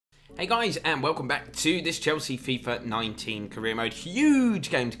Hey guys, and welcome back to this Chelsea FIFA 19 career mode.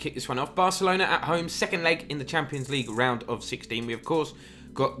 Huge game to kick this one off. Barcelona at home, second leg in the Champions League round of 16. We of course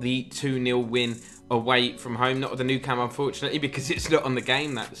got the 2-0 win away from home. Not with the new cam unfortunately because it's not on the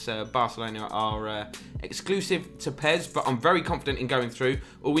game. That's Barcelona are exclusive to PES, but I'm very confident in going through.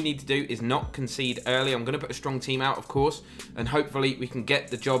 All we need to do is not concede early. I'm going to put a strong team out of course, and hopefully we can get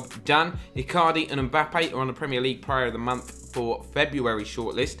the job done. Icardi and Mbappe are on the Premier League Player of the Month for February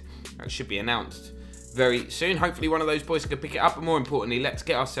shortlist. That should be announced very soon. Hopefully one of those boys can pick it up, but more importantly, let's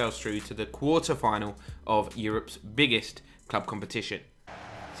get ourselves through to the quarter-final of Europe's biggest club competition.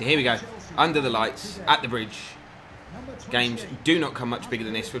 So here we go, under the lights, at the bridge. Games do not come much bigger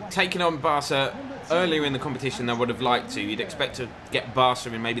than this. We've taken on Barca earlier in the competition than I would have liked to. You'd expect to get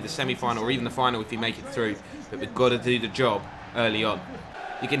Barca in maybe the semi-final or even the final if you make it through, but we've got to do the job early on.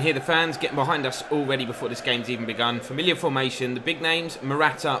 You can hear the fans getting behind us already before this game's even begun. Familiar formation, the big names,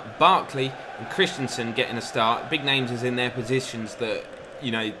 Morata, Barkley and Christensen getting a start. Big names is in their positions that,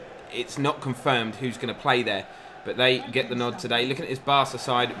 you know, it's not confirmed who's going to play there, but they get the nod today. Looking at this Barca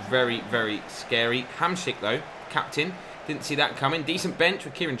side, very, very scary. Hamsik though, captain, didn't see that coming. Decent bench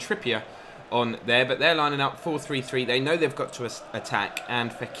with Kieran Trippier on there, but they're lining up 4-3-3. They know they've got to attack, and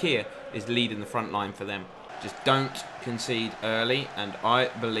Fekir is leading the front line for them. Just don't concede early, and I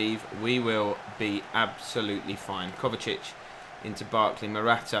believe we will be absolutely fine. Kovacic into Barkley,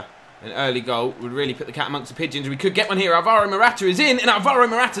 Morata. An early goal would really put the cat amongst the pigeons. We could get one here. Alvaro Morata is in, and Alvaro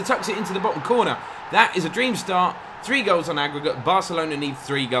Morata tucks it into the bottom corner. That is a dream start. 3 goals on aggregate. Barcelona need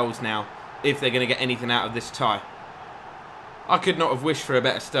 3 goals now if they're going to get anything out of this tie. I could not have wished for a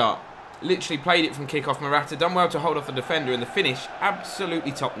better start. Literally played it from kick-off. Morata done well to hold off the defender, and the finish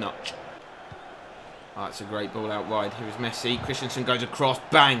absolutely top-notch. Oh, it's a great ball out wide. Here is Messi. Christensen goes across.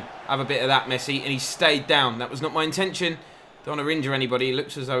 Bang! Have a bit of that, Messi. And he stayed down. That was not my intention. Don't want to injure anybody. It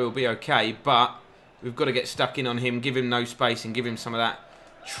looks as though he'll be okay. But we've got to get stuck in on him. Give him no space and give him some of that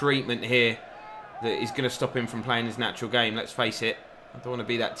treatment here that is going to stop him from playing his natural game. Let's face it. I don't want to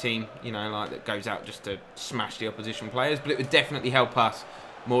be that team, you know, like that goes out just to smash the opposition players. But it would definitely help us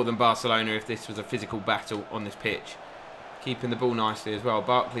more than Barcelona if this was a physical battle on this pitch. Keeping the ball nicely as well.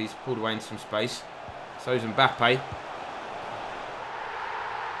 Barkley's pulled away into some space. So's Mbappe.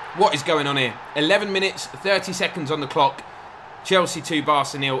 What is going on here? 11 minutes, 30 seconds on the clock. Chelsea 2,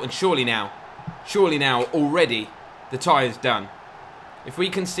 Barca 0, and surely now, already, the tie is done. If we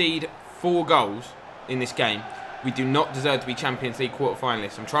concede 4 goals in this game, we do not deserve to be Champions League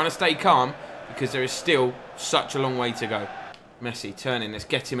quarter-finalists. I'm trying to stay calm because there is still such a long way to go. Messi turning, let's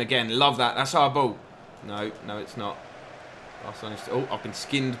get him again. Love that, that's our ball. No, it's not. Oh, I've been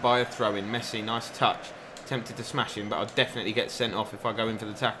skinned by a throw-in. Messi, nice touch. Tempted to smash him, but I'll definitely get sent off if I go in for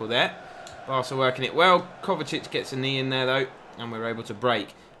the tackle there. Barca working it well. Kovacic gets a knee in there, though, and we're able to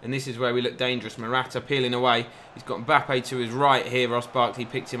break. And this is where we look dangerous. Morata peeling away. He's got Mbappe to his right here. Ross Barkley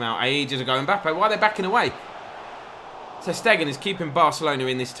picked him out ages ago. Mbappe, why are they backing away? Ter Stegen is keeping Barcelona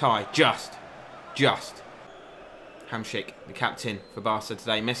in this tie. Just. Hamsik, the captain for Barca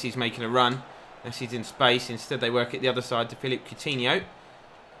today. Messi's making a run. Messi's in space. Instead, they work it the other side to Philippe Coutinho.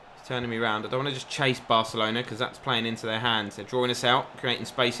 He's turning me around. I don't want to just chase Barcelona because that's playing into their hands. They're drawing us out, creating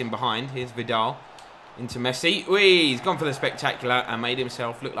space in behind. Here's Vidal into Messi. Whee! He's gone for the spectacular and made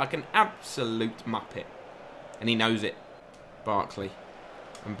himself look like an absolute muppet. And he knows it. Barkley.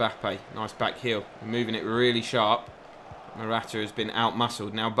 Mbappe. Nice back heel. Moving it really sharp. Morata has been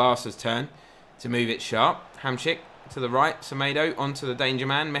out-muscled. Now Barca's turn to move it sharp. Hamsik to the right. Semedo onto the danger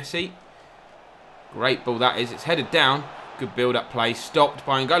man. Messi. Great ball that is. It's headed down. Good build-up play. Stopped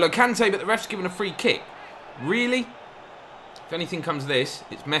by N'Golo Kante, but the ref's given a free kick. Really? If anything comes of this,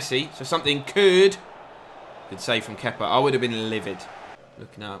 it's Messi. So something could... Good save from Kepa. I would have been livid.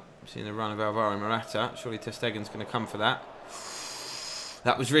 Looking up, seeing the run of Alvaro Morata. Surely Ter Stegen's going to come for that.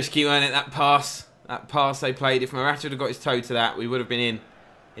 That was risky, wasn't it? That pass. That pass they played. If Morata would have got his toe to that, we would have been in.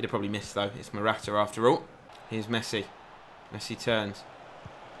 He'd have probably missed, though. It's Morata after all. Here's Messi. Messi turns.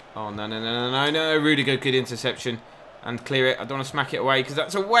 Oh, no. Rudiger, good interception. And clear it. I don't want to smack it away because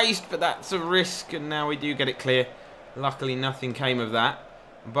that's a waste, but that's a risk. And now we do get it clear. Luckily, nothing came of that.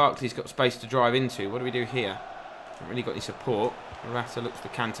 And Barkley's got space to drive into. What do we do here? Haven't really got any support. Morata looks to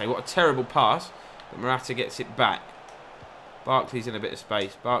Kante. What a terrible pass. But Morata gets it back. Barkley's in a bit of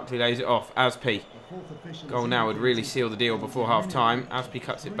space. Barkley lays it off. Aspi. Goal now would really seal the deal before half-time. Aspi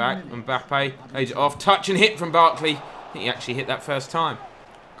cuts it back. Mbappe lays it off. Touch and hit from Barkley. I think he actually hit that first time.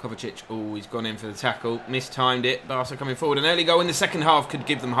 Kovacic, oh, he's gone in for the tackle. Mistimed it. Barca coming forward. An early goal in the second half could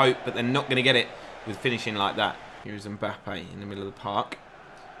give them hope, but they're not going to get it with finishing like that. Here's Mbappe in the middle of the park.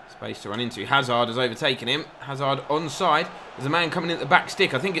 Space to run into. Hazard has overtaken him. Hazard onside. There's a man coming in at the back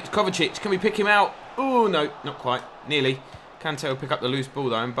stick. I think it's Kovacic. Can we pick him out? Oh, no, not quite. Nearly. Kante will pick up the loose ball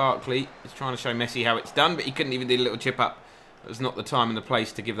though, and Barkley is trying to show Messi how it's done, but he couldn't even do a little chip up. It was not the time and the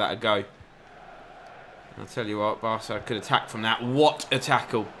place to give that a go. I'll tell you what, Barca could attack from that. What a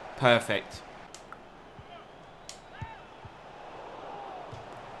tackle. Perfect.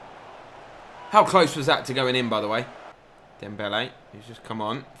 How close was that to going in, by the way? Dembele, who's just come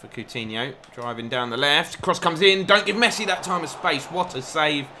on for Coutinho. Driving down the left. Cross comes in. Don't give Messi that time of space. What a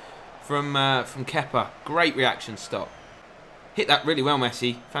save from Kepa. Great reaction stop. Hit that really well,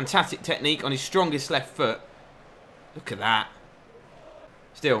 Messi. Fantastic technique on his strongest left foot. Look at that.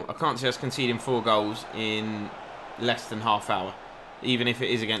 Still, I can't see us conceding 4 goals in less than half hour. Even if it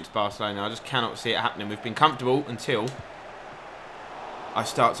is against Barcelona. I just cannot see it happening. We've been comfortable until I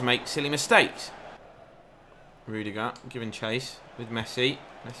start to make silly mistakes. Rudiger giving chase with Messi.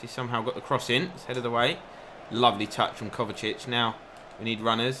 Messi somehow got the cross in. It's headed away. Lovely touch from Kovacic. Now we need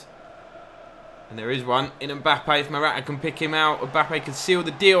runners. And there is one in Mbappe. If Morata can pick him out, Mbappe can seal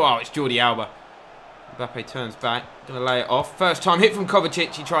the deal. Oh, it's Jordi Alba. Mbappe turns back. Going to lay it off. First time hit from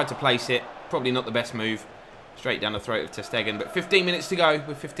Kovacic. He tried to place it. Probably not the best move. Straight down the throat of ter Stegen. But 15 minutes to go.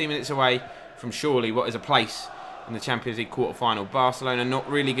 We're 15 minutes away from surely what is a place in the Champions League quarter-final. Barcelona not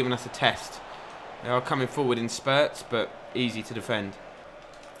really giving us a test. They are coming forward in spurts, but easy to defend.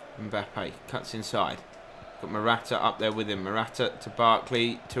 Mbappe cuts inside. Got Morata up there with him. Morata to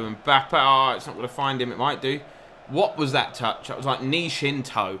Barkley to Mbappe. Oh, it's not going to find him. It might do. What was that touch? That was like knee, shin,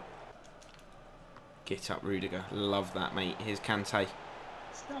 toe. Get up, Rudiger. Love that, mate. Here's Kante.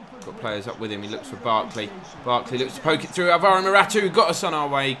 Got players up with him. He looks for Barkley. Barkley looks to poke it through. Alvaro Morata, who got us on our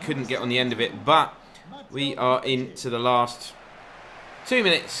way. Couldn't get on the end of it, but we are into the last 2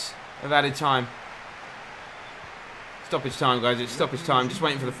 minutes of added time. Stoppage time, guys. It's stoppage time. Just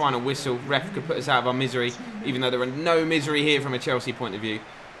waiting for the final whistle. Ref could put us out of our misery, even though there are no misery here from a Chelsea point of view.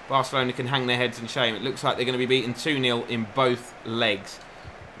 Barcelona can hang their heads in shame. It looks like they're going to be beaten 2-0 in both legs.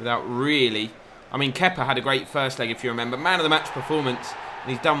 Without really... I mean, Kepa had a great first leg, if you remember. Man of the match performance.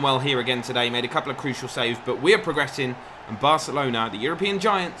 And he's done well here again today. Made a couple of crucial saves. But we're progressing. And Barcelona, the European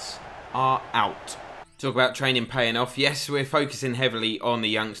giants, are out. Talk about training paying off. Yes, we're focusing heavily on the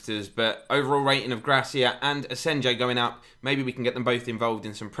youngsters, but overall rating of Gracia and Asenjo going up. Maybe we can get them both involved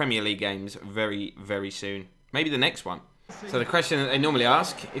in some Premier League games very, very soon. Maybe the next one. So the question that they normally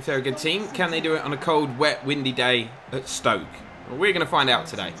ask, if they're a good team, can they do it on a cold, wet, windy day at Stoke? Well, we're going to find out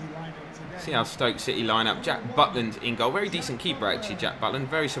today. See how Stoke City line up. Jack Butland's in goal. Very decent keeper, actually, Jack Butland.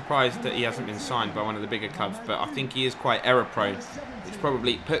 Very surprised that he hasn't been signed by one of the bigger clubs, but I think he is quite error-prone, which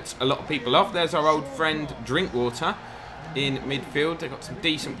probably puts a lot of people off. There's our old friend Drinkwater in midfield. They've got some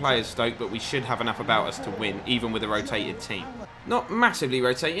decent players, Stoke, but we should have enough about us to win, even with a rotated team. Not massively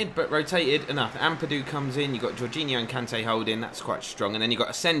rotated, but rotated enough. Ampadu comes in. You've got Jorginho and Kante holding. That's quite strong. And then you've got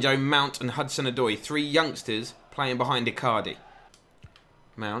Asenjo, Mount and Hudson-Odoi. 3 youngsters playing behind Icardi.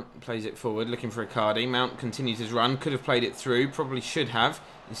 Mount plays it forward, looking for Icardi. Mount continues his run. Could have played it through. Probably should have.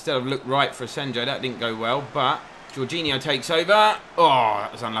 Instead of looked right for Asenjo. That didn't go well, but Jorginho takes over. Oh,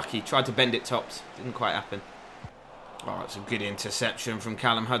 that was unlucky. Tried to bend it tops. Didn't quite happen. Oh, it's a good interception from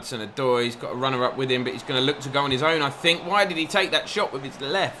Callum Hudson-Odoi. He's got a runner up with him, but he's going to look to go on his own, I think. Why did he take that shot with his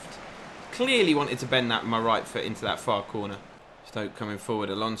left? Clearly wanted to bend that with my right foot into that far corner. Stoke coming forward.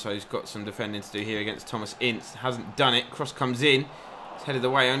 Alonso's got some defending to do here against Thomas Ince. Hasn't done it. Cross comes in. It's headed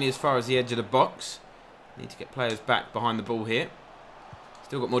away only as far as the edge of the box. Need to get players back behind the ball here.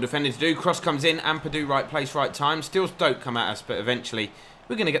 Still got more defending to do. Cross comes in. Ampadu, right place, right time. Still Stoke come at us, but eventually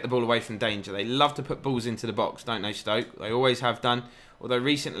we're going to get the ball away from danger. They love to put balls into the box, don't they, Stoke? They always have done. Although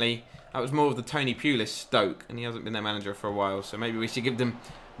recently, that was more of the Tony Pulis Stoke, and he hasn't been their manager for a while. So maybe we should give them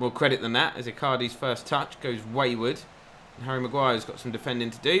more credit than that, as Icardi's first touch goes wayward. And Harry Maguire's got some defending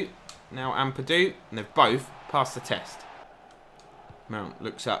to do. Now Ampadu, and they've both passed the test. Mount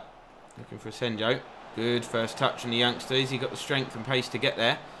looks up, looking for Asenjo. Good first touch from the youngsters. He got the strength and pace to get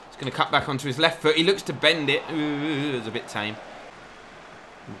there. He's going to cut back onto his left foot. He looks to bend it. Ooh, it was a bit tame.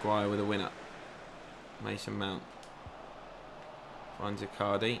 Maguire with a winner. Mason Mount finds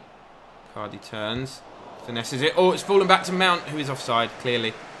Icardi. Icardi turns, finesses it. Oh, it's fallen back to Mount, who is offside,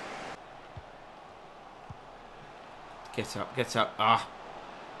 clearly. Get up, get up. Ah,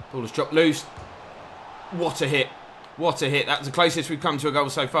 ball has dropped loose. What a hit. What a hit. That's the closest we've come to a goal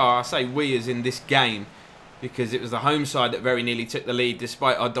so far. I say we as in this game, because it was the home side that very nearly took the lead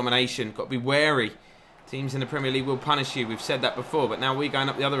despite our domination. Got to be wary. Teams in the Premier League will punish you. We've said that before, but now we're going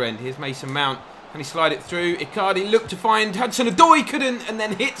up the other end. Here's Mason Mount. Can he slide it through? Icardi looked to find Hudson-Odoi, couldn't, and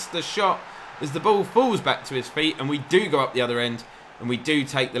then hits the shot as the ball falls back to his feet, and we do go up the other end and we do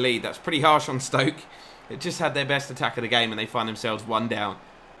take the lead. That's pretty harsh on Stoke. It just had their best attack of the game and they find themselves 1 down.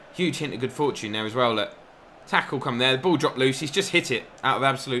 Huge hint of good fortune there as well. Look, tackle come there, the ball dropped loose. He's just hit it out of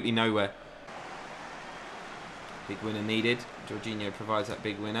absolutely nowhere. Big winner needed. Jorginho provides that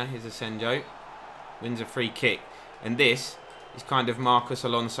big winner. Here's Asenjo. Wins a free kick. And this is kind of Marcus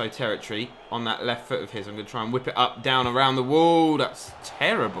Alonso territory on that left foot of his. I'm going to try and whip it up, down, around the wall. That's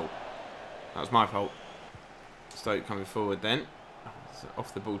terrible. That was my fault. Stoke coming forward then. It's an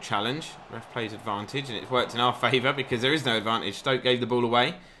off the ball challenge. Ref plays advantage and it's worked in our favour because there is no advantage. Stoke gave the ball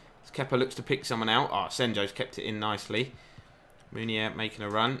away. As Kepa looks to pick someone out. Oh, Asenjo's kept it in nicely. Munier making a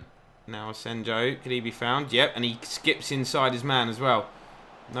run. Now Asenjo, could he be found? Yep, and he skips inside his man as well.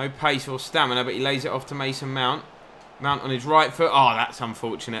 No pace or stamina, but he lays it off to Mason Mount. Mount on his right foot. Oh, that's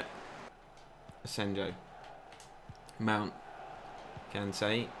unfortunate. Asenjo. Mount.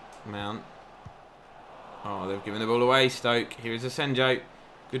 Kante. Mount. Oh, they've given the ball away, Stoke. Here is Asenjo.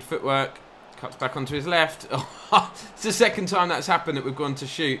 Good footwork. Cuts back onto his left. Oh, it's the second time that's happened that we've gone to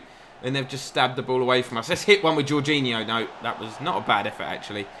shoot and they've just stabbed the ball away from us. Let's hit one with Jorginho. No, that was not a bad effort,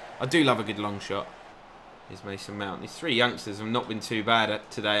 actually. I do love a good long shot. Here's Mason Mount. These 3 youngsters have not been too bad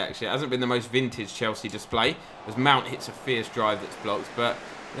today, actually. It hasn't been the most vintage Chelsea display, as Mount hits a fierce drive that's blocked, but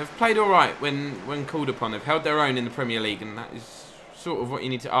they've played all right when called upon. They've held their own in the Premier League, and that is sort of what you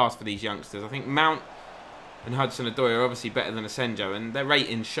need to ask for these youngsters. I think Mount and Hudson-Odoi are obviously better than Asenjo, and their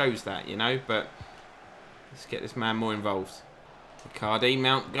rating shows that, you know, but let's get this man more involved. Icardi,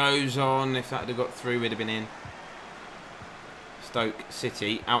 Mount goes on. If that had got through, we'd have been in. Stoke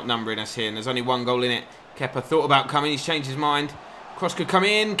City outnumbering us here, and there's only 1 goal in it. Kepa thought about coming, he's changed his mind. Cross could come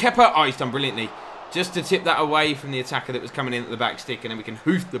in. Kepa, oh, he's done brilliantly. Just to tip that away from the attacker that was coming in at the back stick, and then we can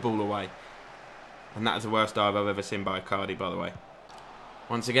hoof the ball away. And that is the worst dive I've ever seen by Icardi, by the way.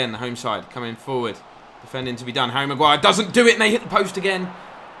 Once again, the home side coming forward. Defending to be done. Harry Maguire doesn't do it, and they hit the post again.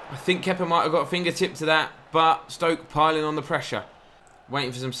 I think Kepa might have got a fingertip to that, but Stoke piling on the pressure.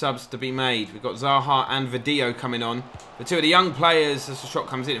 Waiting for some subs to be made. We've got Zaha and Vidio coming on. The 2 of the young players as the shot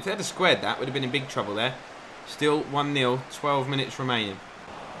comes in. If they had squared that, would have been in big trouble there. Still 1-0, 12 minutes remaining.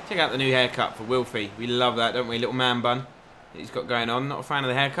 Check out the new haircut for Wilfie. We love that, don't we? Little man bun that he's got going on. Not a fan of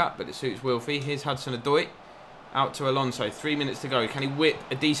the haircut, but it suits Wilfie. Here's Hudson-Odoi. Out to Alonso. 3 minutes to go. Can he whip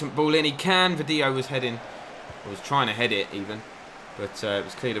a decent ball in? He can. Vidio was heading, or was trying to head it even. But it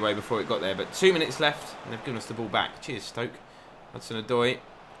was cleared away before it got there. But 2 minutes left, and they've given us the ball back. Cheers, Stoke. Hudson-Odoi.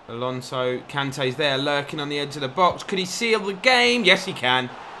 Alonso. Kante's there, lurking on the edge of the box. Could he seal the game? Yes, he can.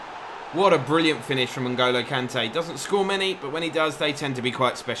 What a brilliant finish from N'Golo Kante. Doesn't score many, but when he does, they tend to be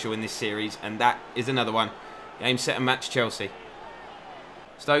quite special in this series. And that is another one. Game, set and match Chelsea.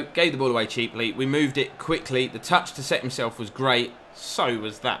 Stoke gave the ball away cheaply. We moved it quickly. The touch to set himself was great. So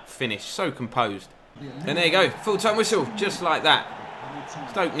was that finish. So composed. And there you go. Full-time whistle. Just like that.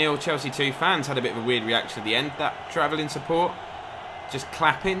 Stoke 0, Chelsea 2. Fans had a bit of a weird reaction at the end. That travelling support. Just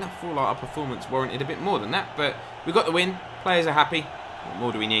clapping. I feel like our performance warranted a bit more than that. But we got the win. Players are happy. What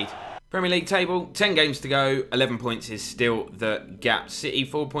more do we need? Premier League table, 10 games to go. 11 points is still the gap. City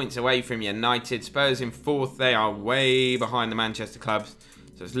 4 points away from United. Spurs in 4th. They are way behind the Manchester clubs.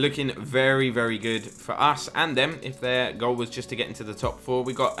 So it's looking very, very good for us and them if their goal was just to get into the top 4.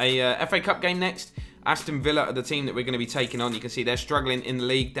 We've got a FA Cup game next. Aston Villa are the team that we're going to be taking on. You can see they're struggling in the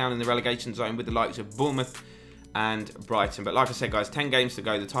league, down in the relegation zone with the likes of Bournemouth and Brighton. But like I said, guys, 10 games to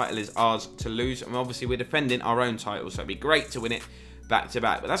go. The title is ours to lose. And obviously, we're defending our own title. So it'd be great to win it back to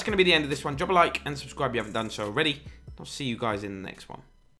back. But that's going to be the end of this one. Drop a like and subscribe if you haven't done so already. I'll see you guys in the next one.